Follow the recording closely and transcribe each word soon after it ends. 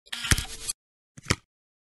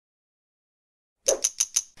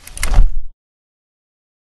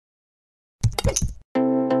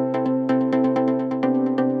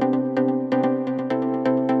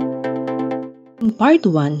In part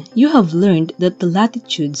 1, you have learned that the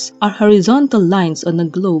latitudes are horizontal lines on a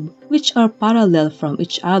globe which are parallel from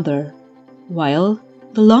each other, while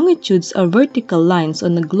the longitudes are vertical lines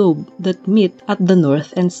on a globe that meet at the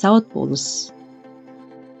north and south poles.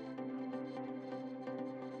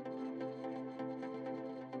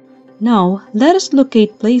 Now, let us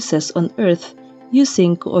locate places on Earth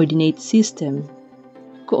using coordinate system.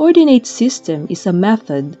 Coordinate system is a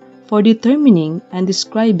method for determining and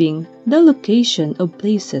describing the location of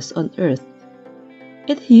places on Earth.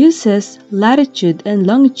 It uses latitude and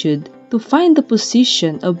longitude to find the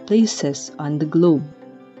position of places on the globe.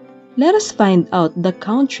 Let us find out the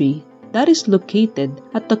country that is located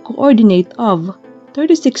at the coordinate of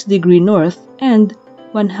 36 degree north and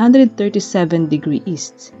 137 degree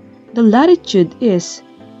east. The latitude is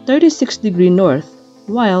 36 degree north,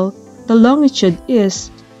 while the longitude is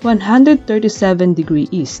 137 degree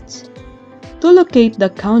east. To locate the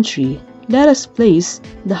country, let us place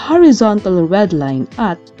the horizontal red line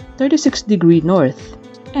at 36 degree north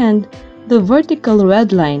and the vertical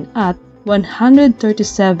red line at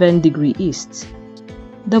 137 degree east.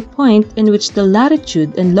 The point in which the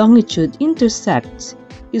latitude and longitude intersect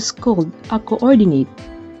is called a coordinate.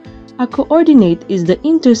 A coordinate is the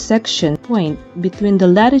intersection point between the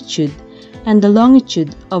latitude and the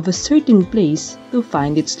longitude of a certain place to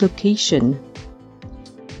find its location.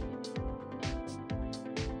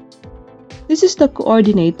 This is the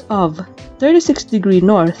coordinate of 36 degree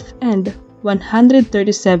north and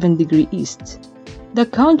 137 degree east. The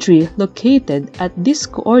country located at this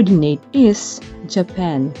coordinate is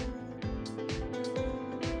Japan.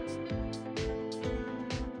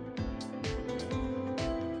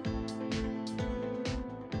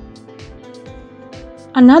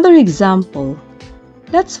 Another example.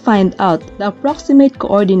 Let's find out the approximate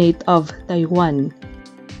coordinate of Taiwan.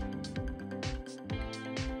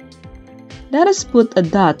 Let us put a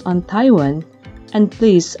dot on Taiwan and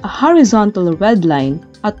place a horizontal red line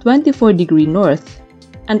at 24 degree north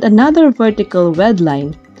and another vertical red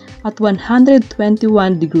line at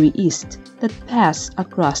 121 degree east that pass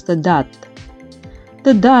across the dot.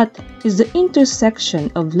 The dot is the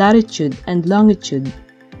intersection of latitude and longitude.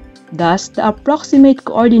 Thus, the approximate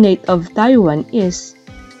coordinate of Taiwan is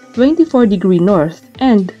 24 degree north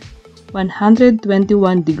and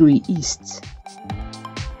 121 degree east.